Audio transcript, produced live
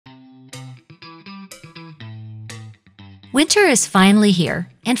Winter is finally here,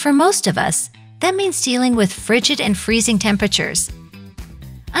 and for most of us, that means dealing with frigid and freezing temperatures.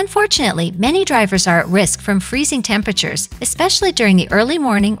 Unfortunately, many drivers are at risk from freezing temperatures, especially during the early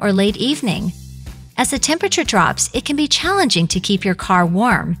morning or late evening. As the temperature drops, it can be challenging to keep your car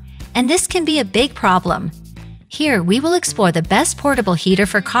warm, and this can be a big problem. Here, we will explore the best portable heater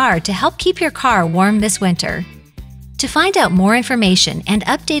for car to help keep your car warm this winter. To find out more information and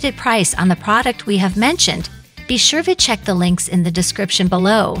updated price on the product we have mentioned, be sure to check the links in the description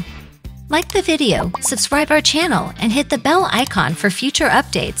below. Like the video, subscribe our channel, and hit the bell icon for future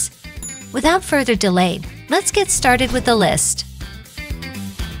updates. Without further delay, let's get started with the list.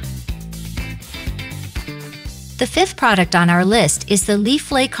 The fifth product on our list is the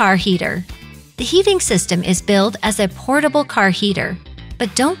Leaflai Car Heater. The heating system is billed as a portable car heater,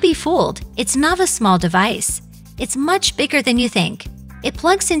 but don't be fooled, it's not a small device. It's much bigger than you think. It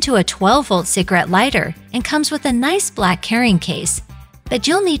plugs into a 12-volt cigarette lighter and comes with a nice black carrying case, but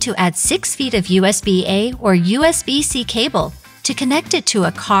you'll need to add 6 feet of USB-A or USB-C cable to connect it to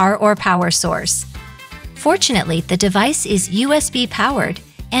a car or power source. Fortunately, the device is USB-powered,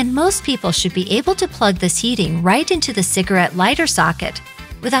 and most people should be able to plug this heating right into the cigarette lighter socket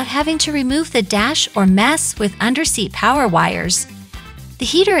without having to remove the dash or mess with underseat power wires. The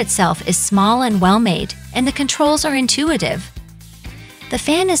heater itself is small and well-made, and the controls are intuitive. The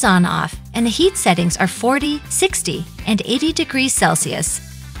fan is on-off, and the heat settings are 40, 60, and 80 degrees Celsius.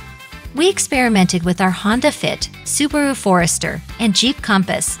 We experimented with our Honda Fit, Subaru Forester, and Jeep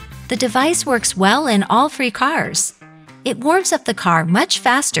Compass. The device works well in all 3 cars. It warms up the car much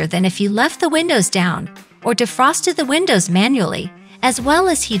faster than if you left the windows down or defrosted the windows manually, as well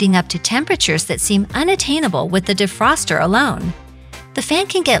as heating up to temperatures that seem unattainable with the defroster alone. The fan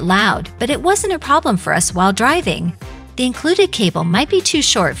can get loud, but it wasn't a problem for us while driving. The included cable might be too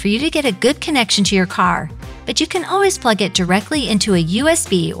short for you to get a good connection to your car, but you can always plug it directly into a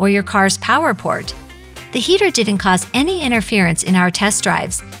USB or your car's power port. The heater didn't cause any interference in our test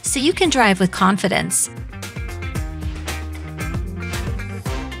drives, so you can drive with confidence.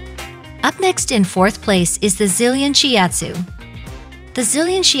 Up next in 4th place is the Zyllion Shiatsu. The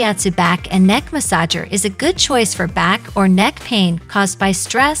Zyllion Shiatsu back and neck massager is a good choice for back or neck pain caused by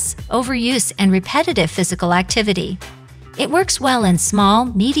stress, overuse, and repetitive physical activity. It works well in small,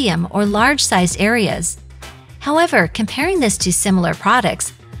 medium, or large-sized areas. However, comparing this to similar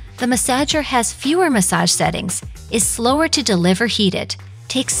products, the massager has fewer massage settings, is slower to deliver heat,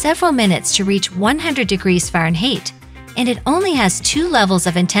 takes several minutes to reach 100 degrees Fahrenheit, and it only has 2 levels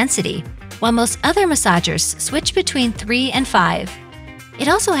of intensity, while most other massagers switch between 3 and 5. It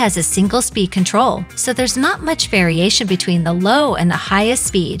also has a single-speed control, so there's not much variation between the low and the highest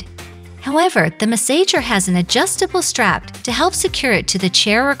speed. However, the massager has an adjustable strap to help secure it to the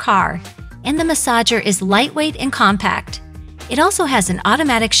chair or car, and the massager is lightweight and compact. It also has an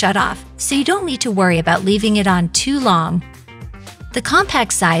automatic shut-off, so you don't need to worry about leaving it on too long. The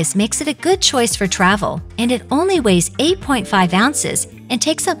compact size makes it a good choice for travel, and it only weighs 8.5 ounces and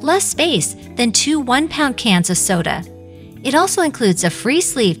takes up less space than 2 1-pound cans of soda. It also includes a free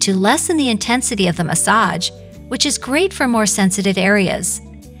sleeve to lessen the intensity of the massage, which is great for more sensitive areas.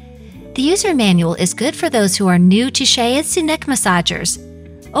 The user manual is good for those who are new to Shiatsu neck massagers.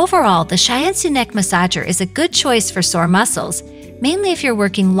 Overall, the Shiatsu neck massager is a good choice for sore muscles, mainly if you're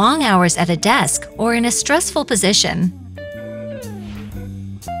working long hours at a desk or in a stressful position.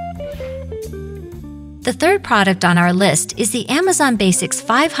 The third product on our list is the Amazon Basics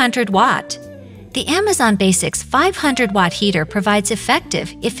 500 Watt. The Amazon Basics 500 Watt heater provides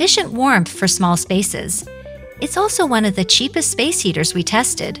effective, efficient warmth for small spaces. It's also one of the cheapest space heaters we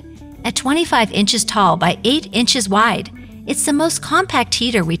tested. At 25 inches tall by 8 inches wide, it's the most compact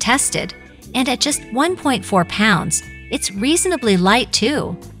heater we tested, and at just 1.4 pounds, it's reasonably light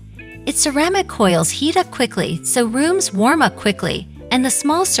too. Its ceramic coils heat up quickly, so rooms warm up quickly, and the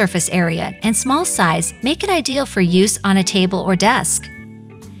small surface area and small size make it ideal for use on a table or desk.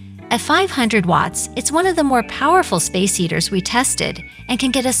 At 500 watts, it's one of the more powerful space heaters we tested and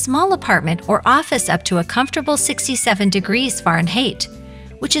can get a small apartment or office up to a comfortable 67 degrees Fahrenheit,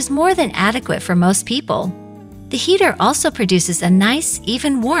 which is more than adequate for most people. The heater also produces a nice,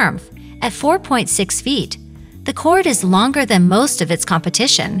 even warmth at 4.6 feet. The cord is longer than most of its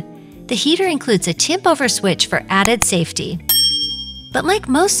competition. The heater includes a tip-over switch for added safety. But like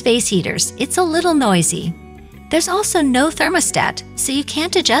most space heaters, it's a little noisy. There's also no thermostat, so you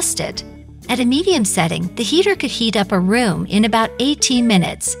can't adjust it. At a medium setting, the heater could heat up a room in about 18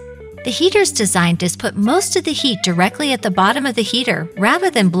 minutes. The heater's designed to put most of the heat directly at the bottom of the heater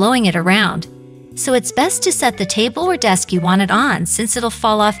rather than blowing it around. So it's best to set the table or desk you want it on since it'll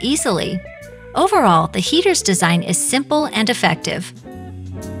fall off easily. Overall, the heater's design is simple and effective.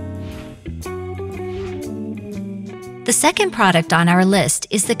 The second product on our list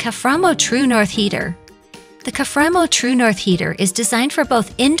is the Caframo True North Heater. The Caframo True North Heater is designed for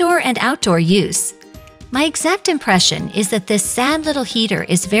both indoor and outdoor use. My exact impression is that this sad little heater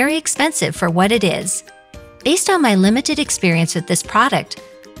is very expensive for what it is. Based on my limited experience with this product,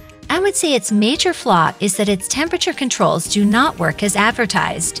 I would say its major flaw is that its temperature controls do not work as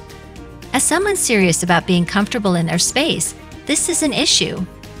advertised. As someone serious about being comfortable in their space, this is an issue.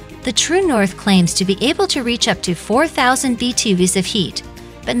 The True North claims to be able to reach up to 4,000 BTUs of heat,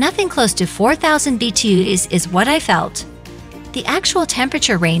 but nothing close to 4,000 BTUs is what I felt. The actual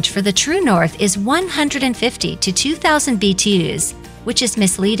temperature range for the True North is 150 to 2,000 BTUs, which is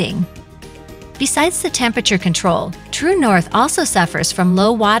misleading. Besides the temperature control, True North also suffers from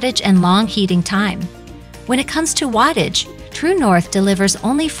low wattage and long heating time. When it comes to wattage, True North delivers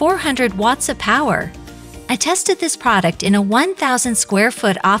only 400 watts of power. I tested this product in a 1,000 square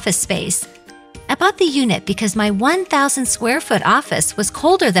foot office space. I bought the unit because my 1,000 square foot office was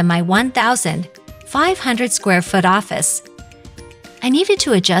colder than my 1,500 square foot office. I needed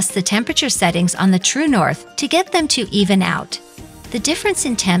to adjust the temperature settings on the True North to get them to even out. The difference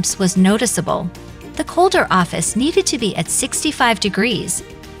in temps was noticeable. The colder office needed to be at 65 degrees,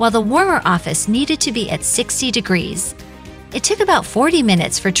 while the warmer office needed to be at 60 degrees. It took about 40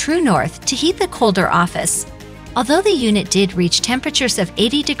 minutes for True North to heat the colder office. Although the unit did reach temperatures of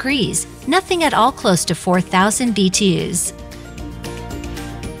 80 degrees, nothing at all close to 4,000 BTUs.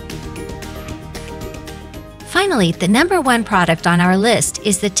 Finally, the number one product on our list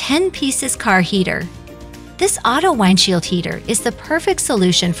is the 10 pieces car heater. This auto windshield heater is the perfect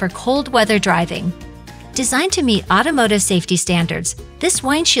solution for cold weather driving. Designed to meet automotive safety standards, this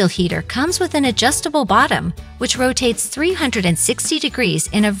windshield heater comes with an adjustable bottom, which rotates 360 degrees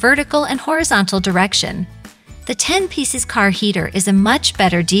in a vertical and horizontal direction. The 10 pieces car heater is a much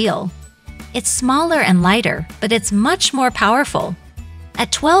better deal. It's smaller and lighter, but it's much more powerful.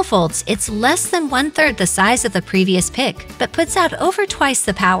 At 12 volts, it's less than 1/3 the size of the previous pick, but puts out over twice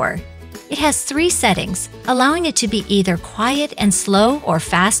the power. It has 3 settings, allowing it to be either quiet and slow or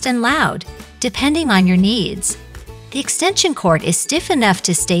fast and loud, depending on your needs. The extension cord is stiff enough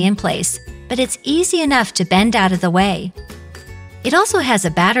to stay in place, but it's easy enough to bend out of the way. It also has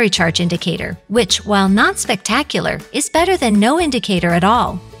a battery charge indicator, which, while not spectacular, is better than no indicator at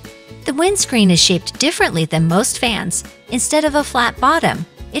all. The windscreen is shaped differently than most fans. Instead of a flat bottom,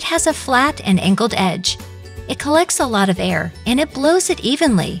 it has a flat and angled edge. It collects a lot of air, and it blows it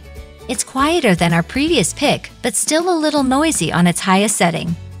evenly. It's quieter than our previous pick, but still a little noisy on its highest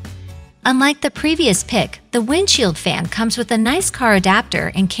setting. Unlike the previous pick, the windshield fan comes with a nice car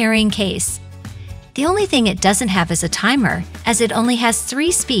adapter and carrying case. The only thing it doesn't have is a timer, as it only has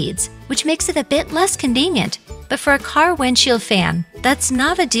 3 speeds, which makes it a bit less convenient, but for a car windshield fan, that's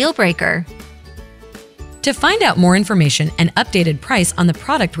not a deal breaker. To find out more information and updated price on the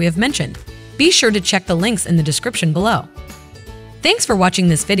product we have mentioned, be sure to check the links in the description below. Thanks for watching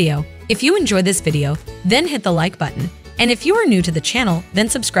this video. If you enjoyed this video, then hit the like button. And if you are new to the channel, then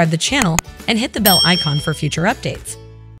subscribe the channel and hit the bell icon for future updates.